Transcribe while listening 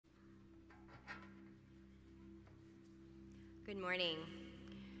Good morning.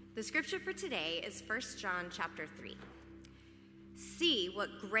 The scripture for today is 1 John chapter 3. See what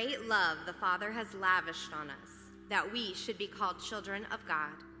great love the Father has lavished on us, that we should be called children of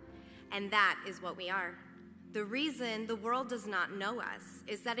God. And that is what we are. The reason the world does not know us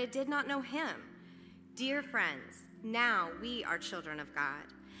is that it did not know him. Dear friends, now we are children of God,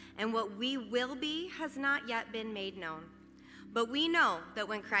 and what we will be has not yet been made known. But we know that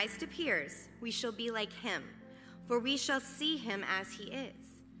when Christ appears, we shall be like him, for we shall see him as he is.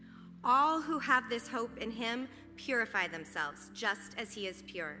 All who have this hope in him purify themselves just as he is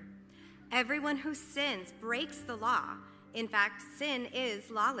pure. Everyone who sins breaks the law. In fact, sin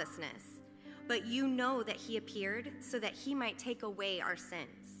is lawlessness. But you know that he appeared so that he might take away our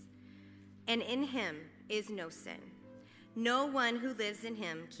sins. And in him is no sin. No one who lives in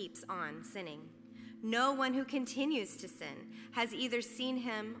him keeps on sinning. No one who continues to sin has either seen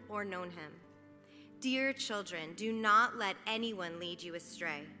him or known him. Dear children, do not let anyone lead you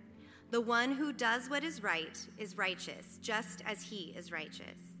astray. The one who does what is right is righteous, just as he is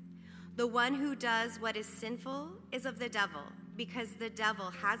righteous. The one who does what is sinful is of the devil, because the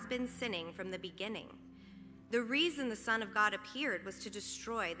devil has been sinning from the beginning. The reason the Son of God appeared was to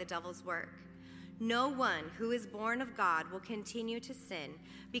destroy the devil's work. No one who is born of God will continue to sin,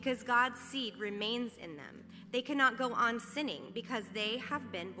 because God's seed remains in them. They cannot go on sinning because they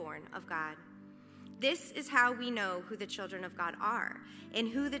have been born of God. This is how we know who the children of God are and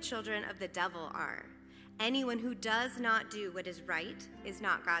who the children of the devil are. Anyone who does not do what is right is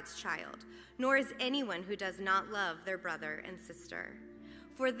not God's child, nor is anyone who does not love their brother and sister.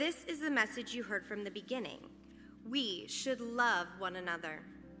 For this is the message you heard from the beginning. We should love one another.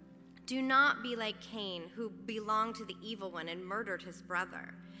 Do not be like Cain, who belonged to the evil one and murdered his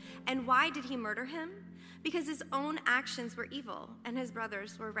brother. And why did he murder him? Because his own actions were evil and his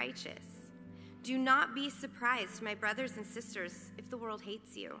brothers were righteous. Do not be surprised, my brothers and sisters, if the world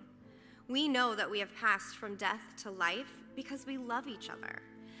hates you. We know that we have passed from death to life because we love each other.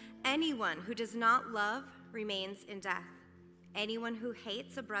 Anyone who does not love remains in death. Anyone who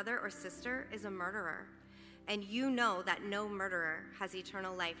hates a brother or sister is a murderer, and you know that no murderer has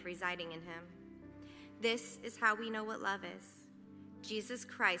eternal life residing in him. This is how we know what love is. Jesus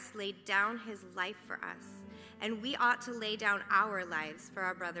Christ laid down his life for us, and we ought to lay down our lives for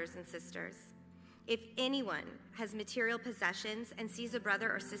our brothers and sisters. If anyone has material possessions and sees a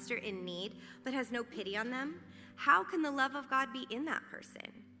brother or sister in need but has no pity on them, how can the love of God be in that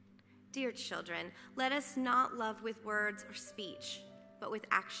person? Dear children, let us not love with words or speech, but with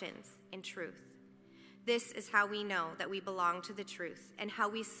actions and truth. This is how we know that we belong to the truth and how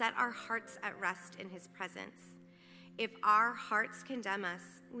we set our hearts at rest in his presence. If our hearts condemn us,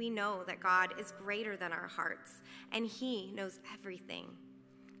 we know that God is greater than our hearts, and he knows everything.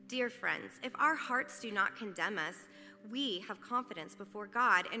 Dear friends, if our hearts do not condemn us, we have confidence before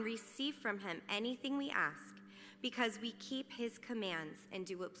God and receive from him anything we ask, because we keep his commands and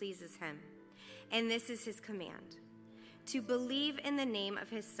do what pleases him. And this is his command: to believe in the name of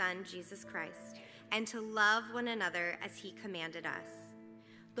his Son, Jesus Christ, and to love one another as he commanded us.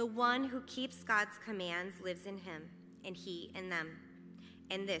 The one who keeps God's commands lives in him, and he in them.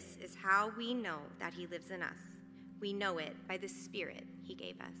 And this is how we know that he lives in us. We know it by the Spirit he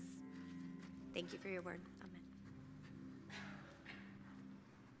gave us. Thank you for your word. Amen.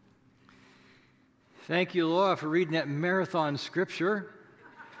 Thank you, Laura, for reading that marathon scripture.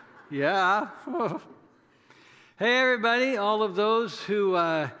 Yeah. Hey, everybody, all of those who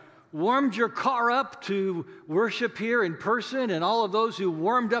warmed your car up to worship here in person, and all of those who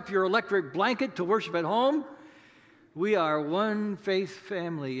warmed up your electric blanket to worship at home. We are one faith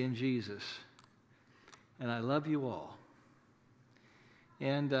family in Jesus, and I love you all.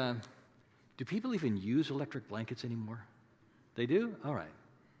 And do people even use electric blankets anymore? They do? All right.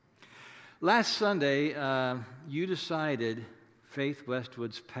 Last Sunday, you decided Faith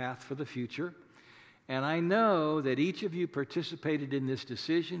Westwood's path for the future, and I know that each of you participated in this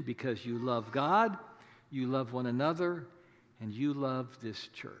decision because you love God, you love one another, and you love this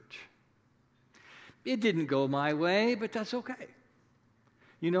church. It didn't go my way, but that's okay.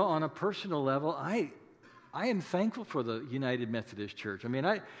 You know, on a personal level, I am thankful for the United Methodist Church. I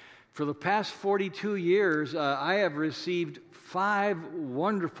mean, for the past 42 years, I have received 5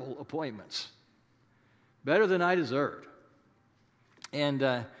 wonderful appointments, better than I deserved.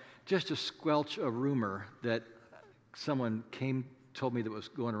 And just to squelch a rumor that someone told me that was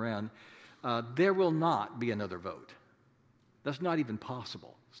going around, there will not be another vote. That's not even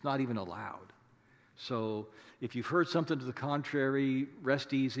possible. It's not even allowed. So if you've heard something to the contrary,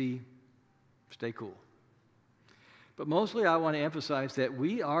 rest easy, stay cool. But mostly I want to emphasize that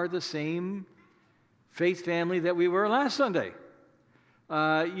we are the same faith family that we were last Sunday.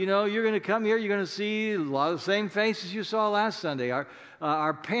 You're going to come here, you're going to see a lot of the same faces you saw last Sunday.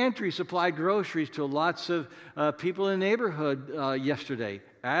 Our pantry supplied groceries to lots of people in the neighborhood yesterday,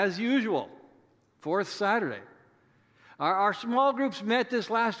 as usual, fourth Saturday. Our small groups met this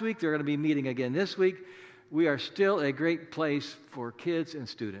last week. They're going to be meeting again this week. We are still a great place for kids and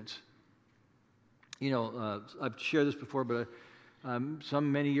students. I've shared this before, but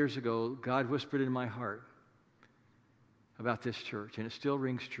many years ago, God whispered in my heart about this church, and it still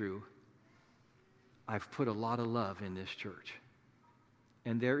rings true. I've put a lot of love in this church,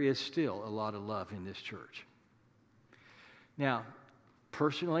 and there is still a lot of love in this church. Now,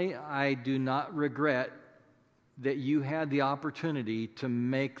 personally, I do not regret that you had the opportunity to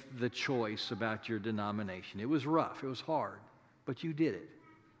make the choice about your denomination. It was rough, it was hard, but you did it.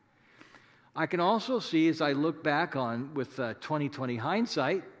 I can also see, as I look back on with 2020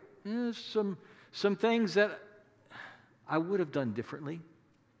 hindsight, some things that I would have done differently.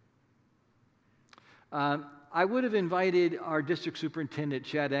 I would have invited our district superintendent,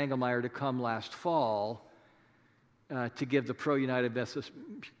 Chad Engelmeyer, to come last fall to give the pro-United Methodist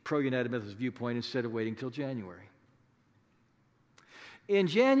viewpoint instead of waiting till January. In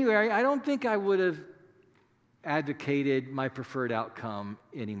January, I don't think I would have advocated my preferred outcome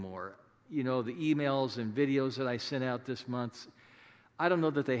anymore. The emails and videos that I sent out this month, I don't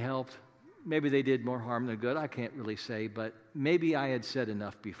know that they helped. Maybe they did more harm than good. I can't really say, but maybe I had said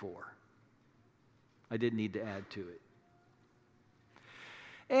enough before. I didn't need to add to it.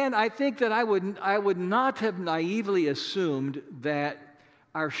 And I think that I would not have naively assumed that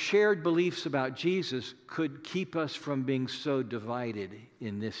our shared beliefs about Jesus could keep us from being so divided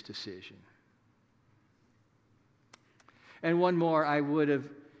in this decision. And one more, I would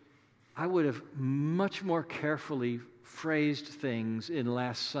have much more carefully phrased things in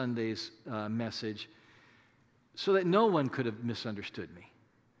last Sunday's message so that no one could have misunderstood me.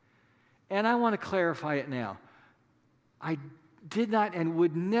 And I want to clarify it now. I did not and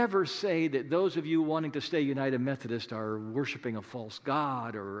would never say that those of you wanting to stay United Methodist are worshiping a false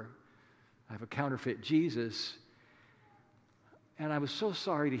god or have a counterfeit Jesus. And I was so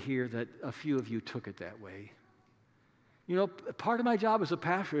sorry to hear that a few of you took it that way. Part of my job as a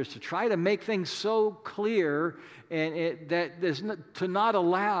pastor is to try to make things so clear and to not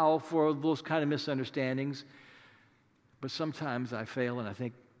allow for those kind of misunderstandings. But sometimes I fail, and I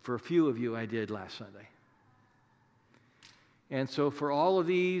think for a few of you I did last Sunday. And so for all of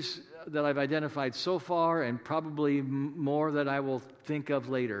these that I've identified so far, and probably more that I will think of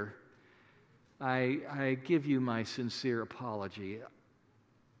later, I give you my sincere apology.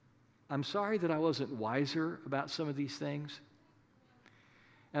 I'm sorry that I wasn't wiser about some of these things.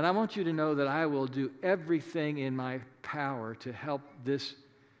 And I want you to know that I will do everything in my power to help this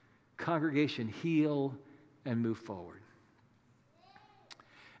congregation heal and move forward.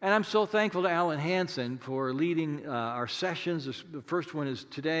 And I'm so thankful to Alan Hansen for leading our sessions. The first one is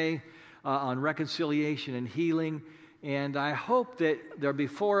today on reconciliation and healing. And I hope that there'll be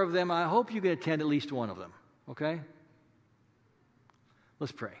 4 of them. I hope you can attend at least one of them, okay?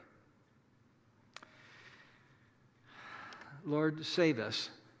 Let's pray. Lord, save us.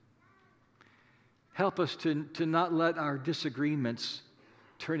 Help us to not let our disagreements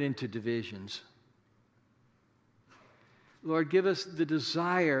turn into divisions. Lord, give us the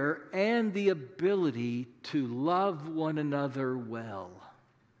desire and the ability to love one another well,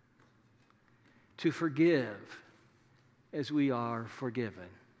 to forgive as we are forgiven.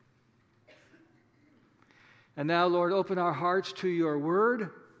 And now, Lord, open our hearts to your word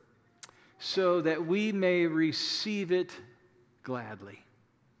so that we may receive it gladly.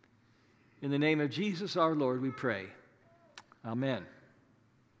 In the name of Jesus our Lord, we pray. Amen.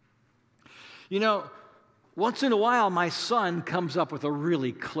 Once in a while, my son comes up with a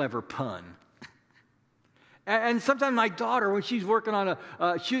really clever pun. And sometimes my daughter, when she's working on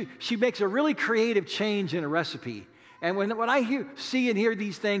she makes a really creative change in a recipe. And when I see and hear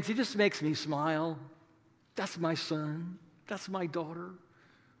these things, it just makes me smile. That's my son. That's my daughter.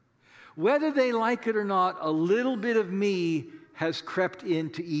 Whether they like it or not, a little bit of me has crept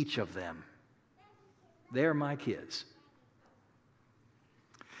into each of them. They're my kids.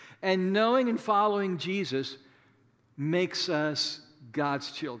 And knowing and following Jesus makes us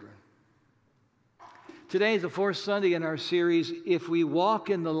God's children. Today is the 4th Sunday in our series, If We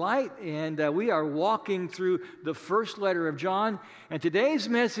Walk in the Light, and we are walking through the first letter of John. And today's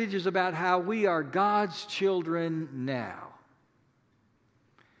message is about how we are God's children now.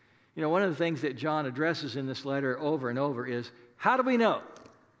 One of the things that John addresses in this letter over and over is, how do we know?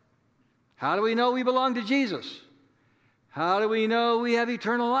 How do we know we belong to Jesus? How do we know we have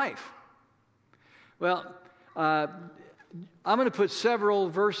eternal life? Well, I'm going to put several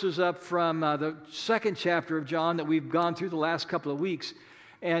verses up from the second chapter of John that we've gone through the last couple of weeks.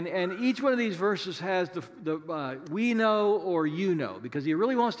 And each one of these verses has the we know or you know, because he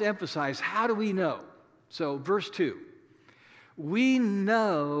really wants to emphasize, how do we know? So verse 2, we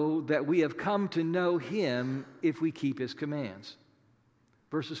know that we have come to know him if we keep his commands.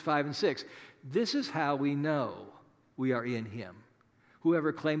 Verses 5 and 6, this is how we know we are in him.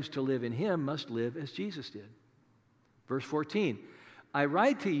 Whoever claims to live in him must live as Jesus did. Verse 14, I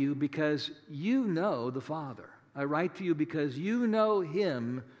write to you because you know the Father. I write to you because you know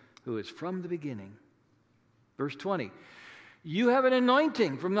him who is from the beginning. Verse 20, you have an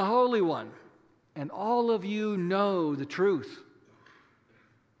anointing from the Holy One, and all of you know the truth.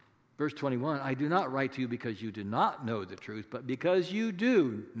 Verse 21, I do not write to you because you do not know the truth, but because you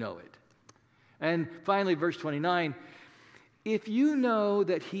do know it. And finally, verse 29, if you know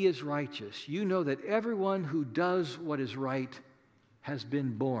that he is righteous, you know that everyone who does what is right has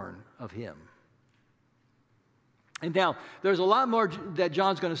been born of him. And now, there's a lot more that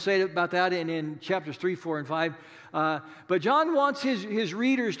John's going to say about that in chapters 3, 4, and 5. But John wants his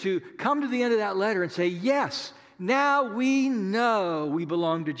readers to come to the end of that letter and say, yes, now we know we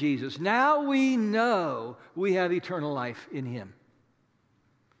belong to Jesus. Now we know we have eternal life in him.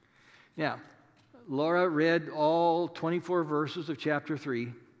 Now, Laura read all 24 verses of chapter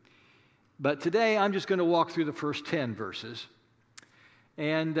 3. But today, I'm just going to walk through the first 10 verses.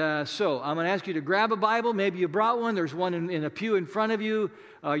 And so I'm going to ask you to grab a Bible. Maybe you brought one. There's one in a pew in front of you.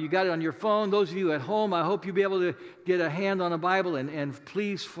 You got it on your phone. Those of you at home, I hope you'll be able to get a hand on a Bible and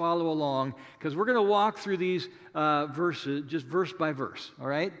please follow along, because we're going to walk through these verses just verse by verse. All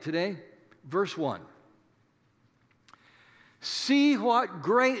right, today, verse 1. See what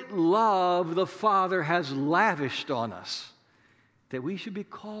great love the Father has lavished on us, that we should be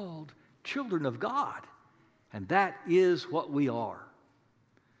called children of God. And that is what we are.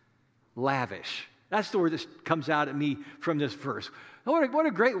 Lavish. That's the word that comes out at me from this verse. What a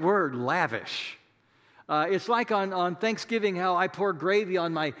great word, lavish. It's like on Thanksgiving how I pour gravy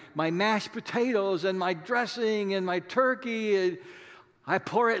on my mashed potatoes and my dressing and my turkey. I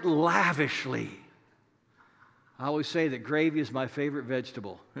pour it lavishly. I always say that gravy is my favorite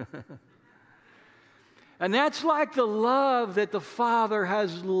vegetable. And that's like the love that the Father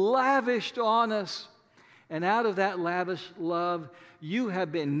has lavished on us. And out of that lavish love, you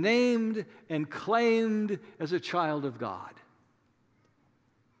have been named and claimed as a child of God.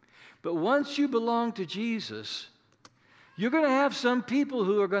 But once you belong to Jesus, you're going to have some people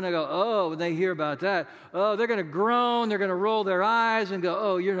who are going to go, oh, when they hear about that, oh, they're going to groan, they're going to roll their eyes and go,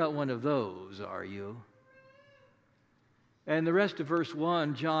 oh, you're not one of those, are you? And the rest of verse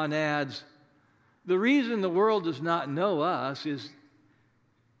 1, John adds, the reason the world does not know us is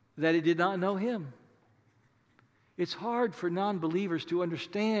that it did not know him. It's hard for non-believers to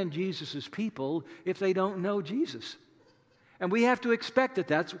understand Jesus' people if they don't know Jesus. And we have to expect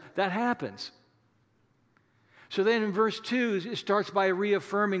that happens. So then in verse 2, it starts by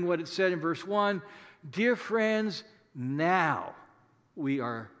reaffirming what it said in verse 1. Dear friends, now we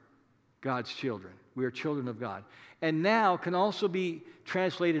are God's children. We are children of God. And now can also be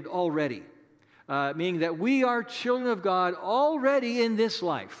translated already, meaning that we are children of God already in this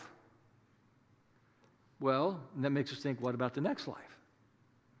life. Well, that makes us think, what about the next life?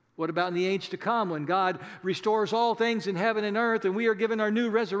 What about in the age to come when God restores all things in heaven and earth and we are given our new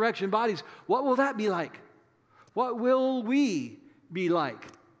resurrection bodies? What will that be like? What will we be like?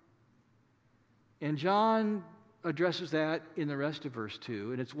 And John addresses that in the rest of verse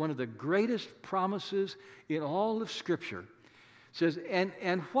 2, and it's one of the greatest promises in all of Scripture. It says,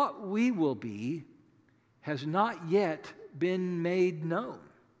 and what we will be has not yet been made known.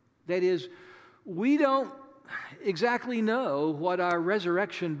 That is, we don't exactly know what our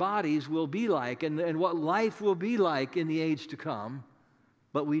resurrection bodies will be like and what life will be like in the age to come,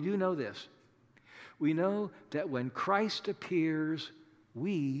 but we do know this. We know that when Christ appears,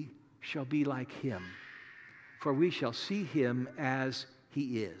 we shall be like him, for we shall see him as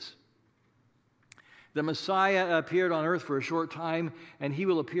he is. The Messiah appeared on earth for a short time, and he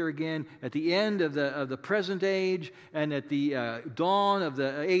will appear again at the end of the present age and at the dawn of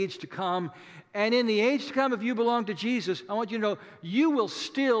the age to come. And in the age to come, if you belong to Jesus, I want you to know you will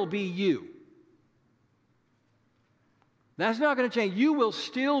still be you. That's not going to change. You will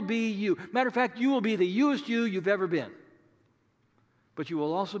still be you. Matter of fact, you will be the youest you've ever been. But you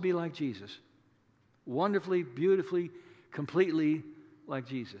will also be like Jesus. Wonderfully, beautifully, completely like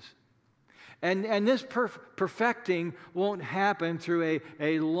Jesus. And this perfecting won't happen through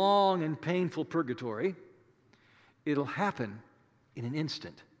a long and painful purgatory. It'll happen in an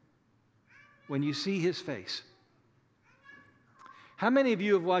instant when you see his face. How many of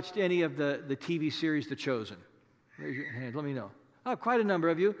you have watched any of the TV series The Chosen? Raise your hand, let me know. Oh, quite a number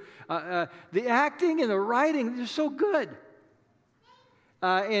of you. The acting and the writing, they're so good.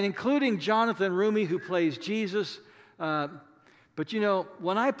 And including Jonathan Rumi, who plays Jesus. But you know,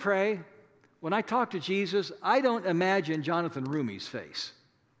 when I pray, when I talk to Jesus, I don't imagine Jonathan Rumi's face.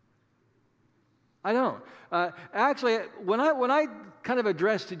 I don't. Actually, when I kind of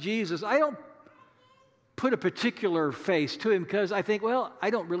address to Jesus, I don't put a particular face to him because I think, well,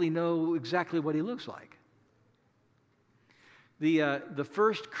 I don't really know exactly what he looks like. The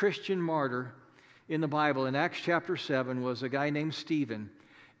first Christian martyr in the Bible in Acts chapter 7 was a guy named Stephen.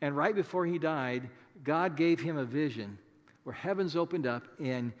 And right before he died, God gave him a vision where heavens opened up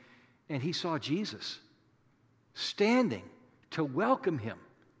and he saw Jesus standing to welcome him.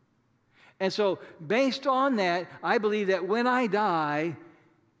 And so based on that, I believe that when I die,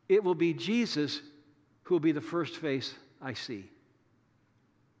 it will be Jesus who will be the first face I see.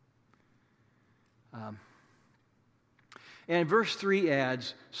 And verse 3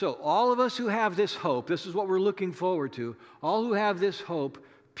 adds, so all of us who have this hope, this is what we're looking forward to, all who have this hope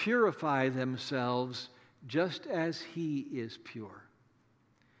purify themselves just as he is pure.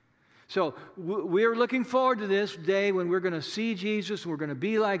 So we're looking forward to this day when we're going to see Jesus, and we're going to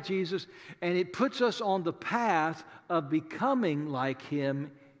be like Jesus, and it puts us on the path of becoming like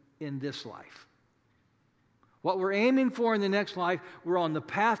him in this life. What we're aiming for in the next life, we're on the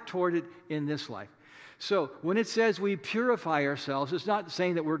path toward it in this life. So when it says we purify ourselves, it's not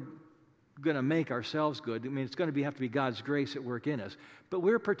saying that we're going to make ourselves good. I mean, it's going to have to be God's grace at work in us. But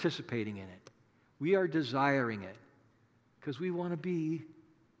we're participating in it. We are desiring it because we want to be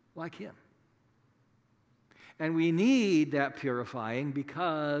like him. And we need that purifying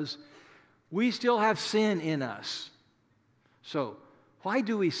because we still have sin in us. So why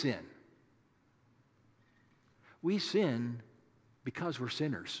do we sin? We sin because we're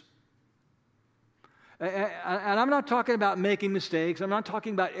sinners. And I'm not talking about making mistakes. I'm not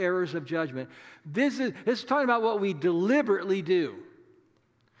talking about errors of judgment. This is talking about what we deliberately do.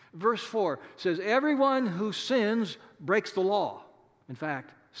 Verse 4 says, everyone who sins breaks the law. In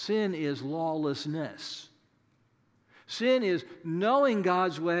fact, sin is lawlessness. Sin is knowing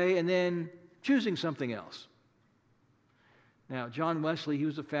God's way and then choosing something else. Now, John Wesley, he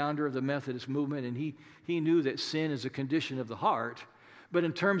was the founder of the Methodist movement, and he knew that sin is a condition of the heart. But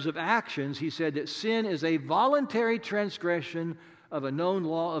in terms of actions, he said that sin is a voluntary transgression of a known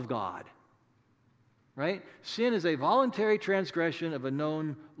law of God. Right? Sin is a voluntary transgression of a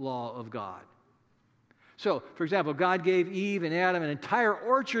known law of God. So, for example, God gave Eve and Adam an entire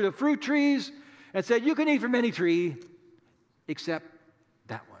orchard of fruit trees and said, you can eat from any tree except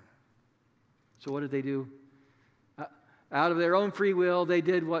that one. So what did they do? Out of their own free will, they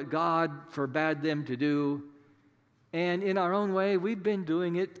did what God forbade them to do. And in our own way, we've been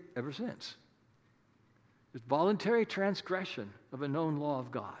doing it ever since. It's voluntary transgression of a known law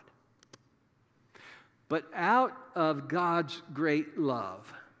of God. But out of God's great love,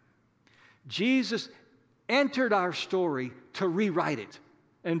 Jesus entered our story to rewrite it.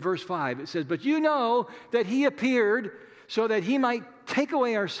 In verse 5, it says, but you know that he appeared so that he might take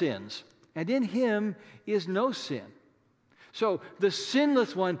away our sins, and in him is no sin. So the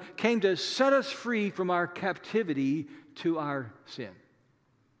sinless one came to set us free from our captivity to our sin.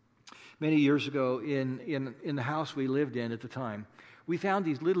 Many years ago, in the house we lived in at the time, we found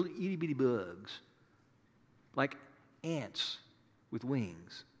these little itty-bitty bugs, like ants with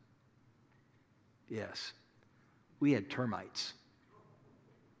wings. Yes, we had termites.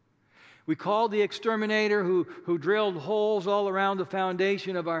 We called the exterminator who drilled holes all around the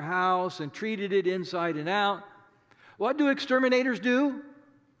foundation of our house and treated it inside and out. What do exterminators do?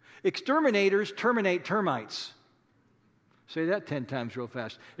 Exterminators terminate termites. Say that 10 times real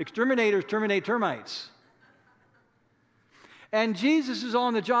fast. Exterminators terminate termites. And Jesus is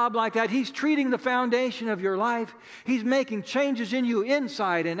on the job like that. He's treating the foundation of your life. He's making changes in you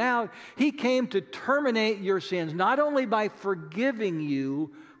inside and out. He came to terminate your sins, not only by forgiving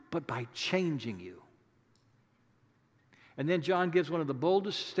you, but by changing you. And then John gives one of the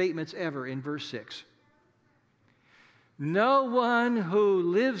boldest statements ever in verse 6. No one who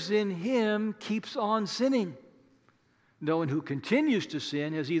lives in him keeps on sinning. No one who continues to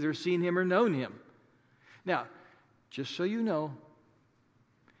sin has either seen him or known him. Now, just so you know,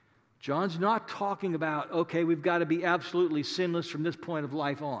 John's not talking about, okay, we've got to be absolutely sinless from this point of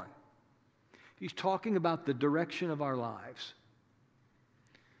life on. He's talking about the direction of our lives.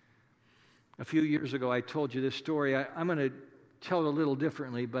 A few years ago, I told you this story. I'm going to tell it a little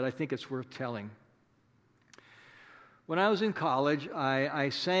differently, but I think it's worth telling. When I was in college, I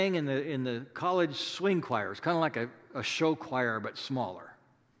sang in the college swing choir. It's kind of like a show choir, but smaller.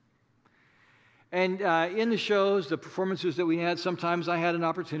 And in the shows, the performances that we had, sometimes I had an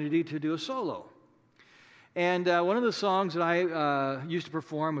opportunity to do a solo. And one of the songs that I used to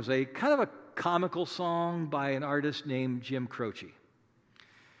perform was a kind of a comical song by an artist named Jim Croce.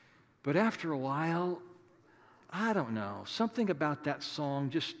 But after a while, I don't know, something about that song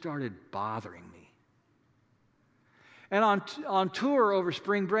just started bothering me. And on tour over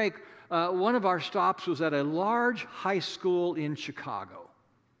spring break, one of our stops was at a large high school in Chicago.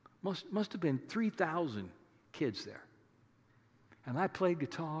 Must have been 3,000 kids there. And I played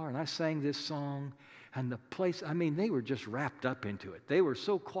guitar and I sang this song. And the place, I mean, they were just wrapped up into it. They were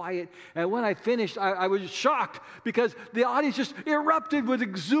so quiet. And when I finished, I was shocked because the audience just erupted with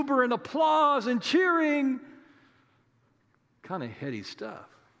exuberant applause and cheering. Kind of heady stuff.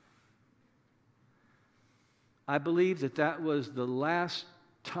 I believe that was the last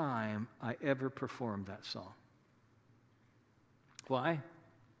time I ever performed that song. Why?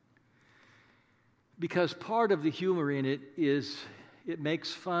 Because part of the humor in it is it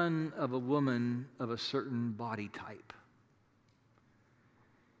makes fun of a woman of a certain body type.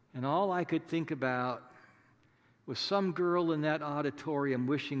 And all I could think about was some girl in that auditorium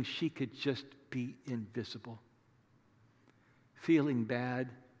wishing she could just be invisible, feeling bad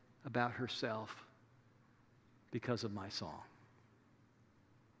about herself because of my song.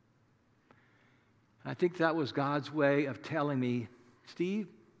 I think that was God's way of telling me, Steve,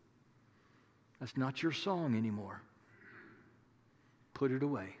 that's not your song anymore. Put it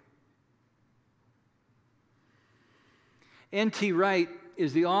away. N.T. Wright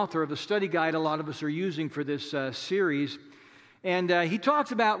is the author of the study guide a lot of us are using for this series. And he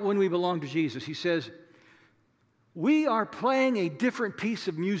talks about when we belong to Jesus. He says, we are playing a different piece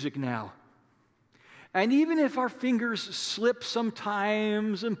of music now. And even if our fingers slip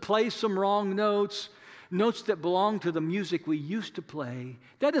sometimes and play some wrong notes that belong to the music we used to play,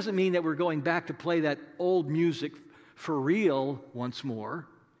 that doesn't mean that we're going back to play that old music for real once more.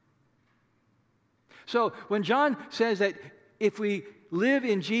 So when John says that if we live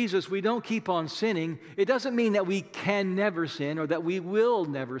in Jesus, we don't keep on sinning, it doesn't mean that we can never sin or that we will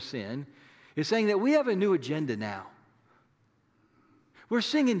never sin. It's saying that we have a new agenda now. We're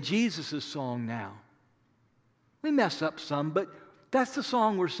singing Jesus' song now. We mess up some, but that's the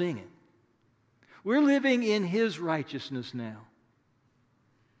song we're singing. We're living in His righteousness now.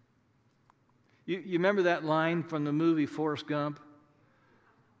 You remember that line from the movie Forrest Gump?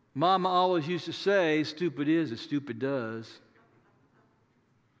 Mama always used to say, stupid is as stupid does.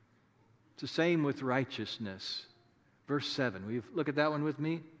 It's the same with righteousness. Verse 7. Will you look at that one with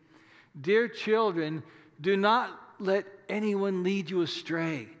me? Dear children, do not let anyone lead you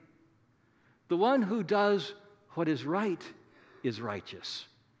astray. The one who does what is right is righteous,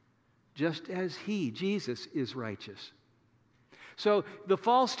 just as He, Jesus, is righteous. So the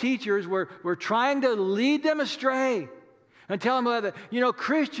false teachers were trying to lead them astray and tell them that,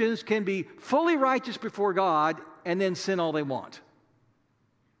 Christians can be fully righteous before God and then sin all they want.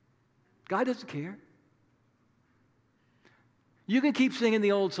 God doesn't care. You can keep singing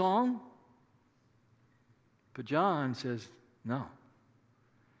the old song. But John says, no.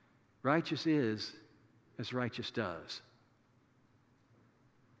 Righteous is as righteous does.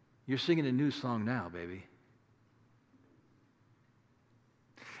 You're singing a new song now, baby.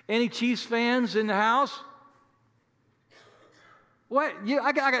 Any Chiefs fans in the house? What?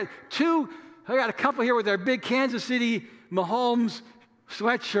 I got a couple here with their big Kansas City Mahomes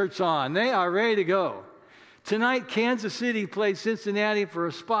sweatshirts on. They are ready to go. Tonight, Kansas City plays Cincinnati for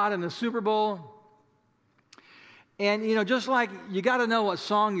a spot in the Super Bowl. And, just like you got to know what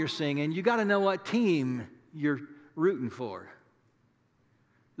song you're singing, you got to know what team you're rooting for.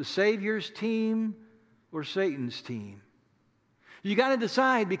 The Savior's team or Satan's team. You got to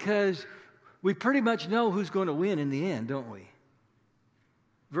decide because we pretty much know who's going to win in the end, don't we?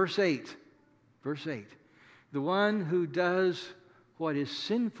 Verse 8. The one who does what is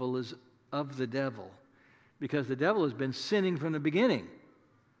sinful is of the devil, because the devil has been sinning from the beginning.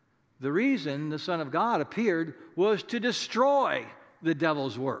 The reason the Son of God appeared was to destroy the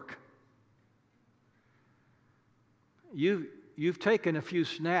devil's work. You've taken a few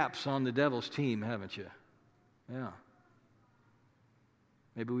snaps on the devil's team, haven't you? Yeah.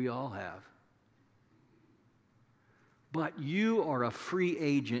 Maybe we all have. But you are a free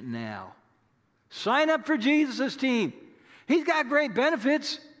agent now. Sign up for Jesus' team. He's got great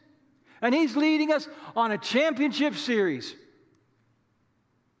benefits, and He's leading us on a championship series.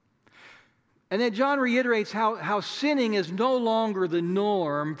 And then John reiterates how sinning is no longer the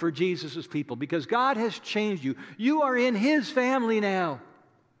norm for Jesus' people because God has changed you. You are in His family now.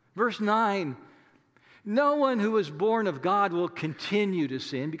 Verse 9, no one who is born of God will continue to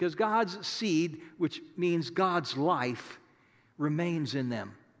sin because God's seed, which means God's life, remains in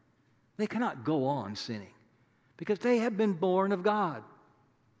them. They cannot go on sinning because they have been born of God.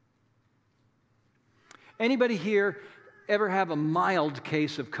 Anybody here ever have a mild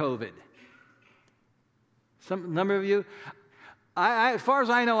case of COVID? Some number of you? As far as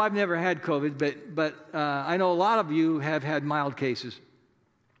I know, I've never had COVID, but I know a lot of you have had mild cases.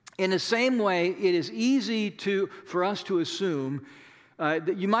 In the same way, it is easy for us to assume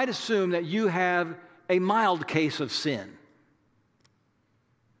that you might assume that you have a mild case of sin.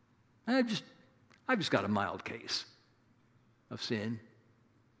 I've just got a mild case of sin.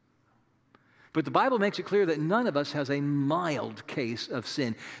 But the Bible makes it clear that none of us has a mild case of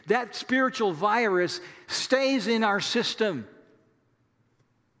sin. That spiritual virus stays in our system.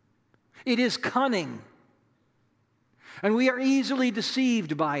 It is cunning. And we are easily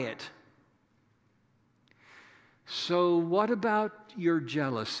deceived by it. So what about your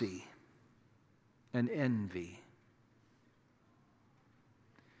jealousy and envy?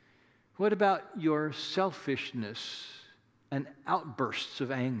 What about your selfishness and outbursts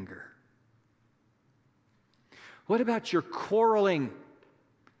of anger? What about your quarreling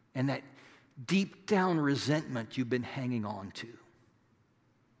and that deep down resentment you've been hanging on to?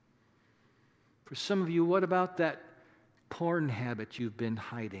 For some of you, what about that porn habit you've been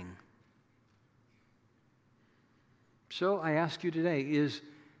hiding? So I ask you today,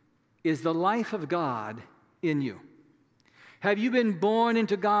 is the life of God in you? Have you been born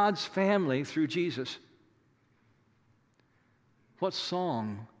into God's family through Jesus? What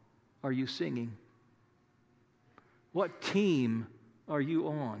song are you singing? What team are you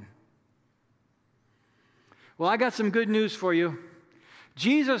on? Well, I got some good news for you.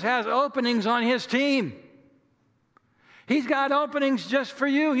 Jesus has openings on His team. He's got openings just for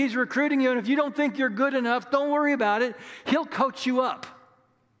you. He's recruiting you. And if you don't think you're good enough, don't worry about it. He'll coach you up.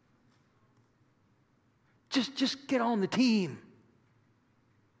 Just get on the team.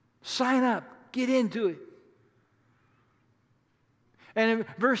 Sign up. Get into it. And in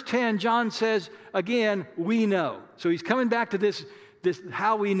verse 10, John says, again, we know. So he's coming back to this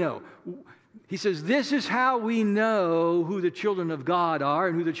how we know. He says, this is how we know who the children of God are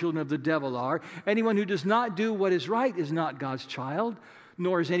and who the children of the devil are. Anyone who does not do what is right is not God's child,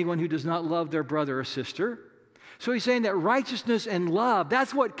 nor is anyone who does not love their brother or sister. So he's saying that righteousness and love,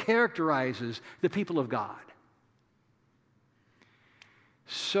 that's what characterizes the people of God.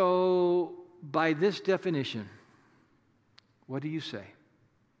 So by this definition, what do you say?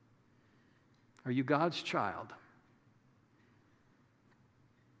 Are you God's child?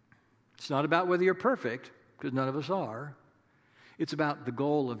 It's not about whether you're perfect, because none of us are. It's about the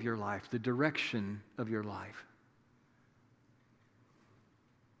goal of your life, the direction of your life.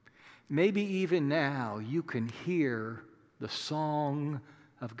 Maybe even now you can hear the song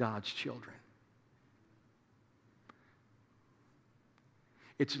of God's children.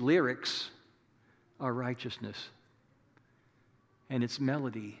 Its lyrics are righteousness, and its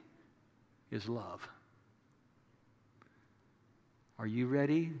melody is love. Are you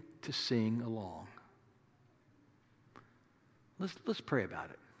ready to sing along? Let's pray about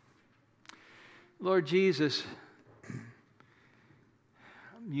it. Lord Jesus,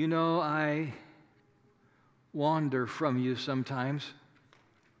 you know I wander from you sometimes,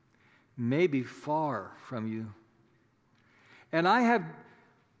 maybe far from you. And I have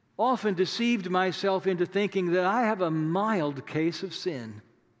often deceived myself into thinking that I have a mild case of sin.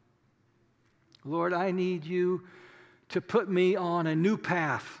 Lord, I need you to put me on a new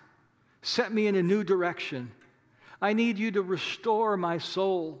path, set me in a new direction. I need you to restore my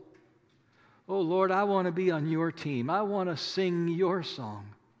soul. Oh, Lord, I want to be on your team. I want to sing your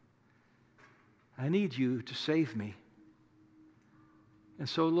song. I need you to save me. And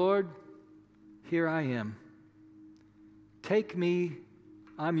so, Lord, here I am. Take me,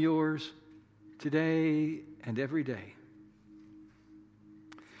 I'm yours, today and every day.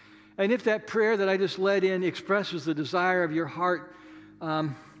 And if that prayer that I just led in expresses the desire of your heart,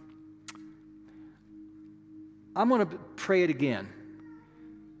 I'm going to pray it again.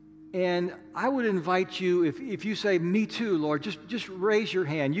 And I would invite you, if you say, me too, Lord, just raise your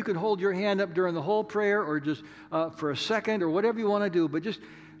hand. You can hold your hand up during the whole prayer or just for a second or whatever you want to do, but just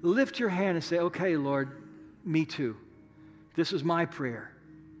lift your hand and say, okay, Lord, me too. This is my prayer.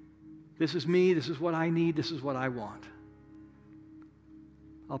 This is me. This is what I need. This is what I want.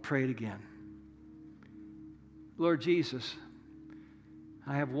 I'll pray it again. Lord Jesus,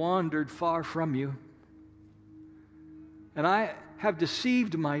 I have wandered far from you. And I have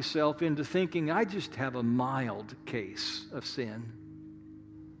deceived myself into thinking I just have a mild case of sin.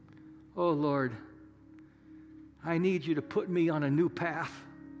 Oh, Lord, I need you to put me on a new path.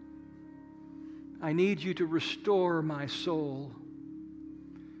 I need you to restore my soul.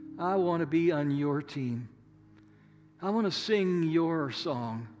 I want to be on your team. I want to sing your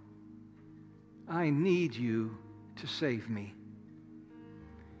song. I need you to save me.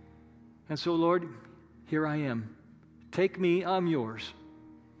 And so, Lord, here I am. Take me, I'm yours,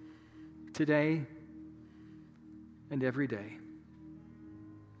 today and every day.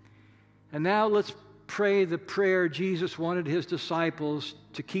 And now let's pray the prayer Jesus wanted his disciples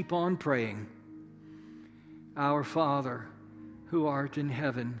to keep on praying. Our Father, who art in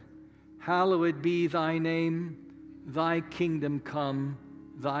heaven, hallowed be thy name. Thy kingdom come,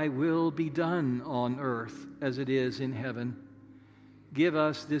 thy will be done on earth as it is in heaven. Give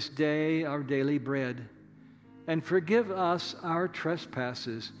us this day our daily bread, and forgive us our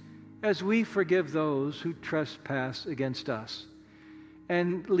trespasses, as we forgive those who trespass against us.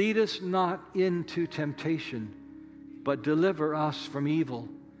 And lead us not into temptation, but deliver us from evil.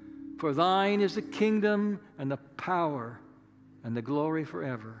 For thine is the kingdom and the power and the glory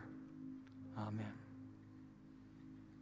forever. Amen.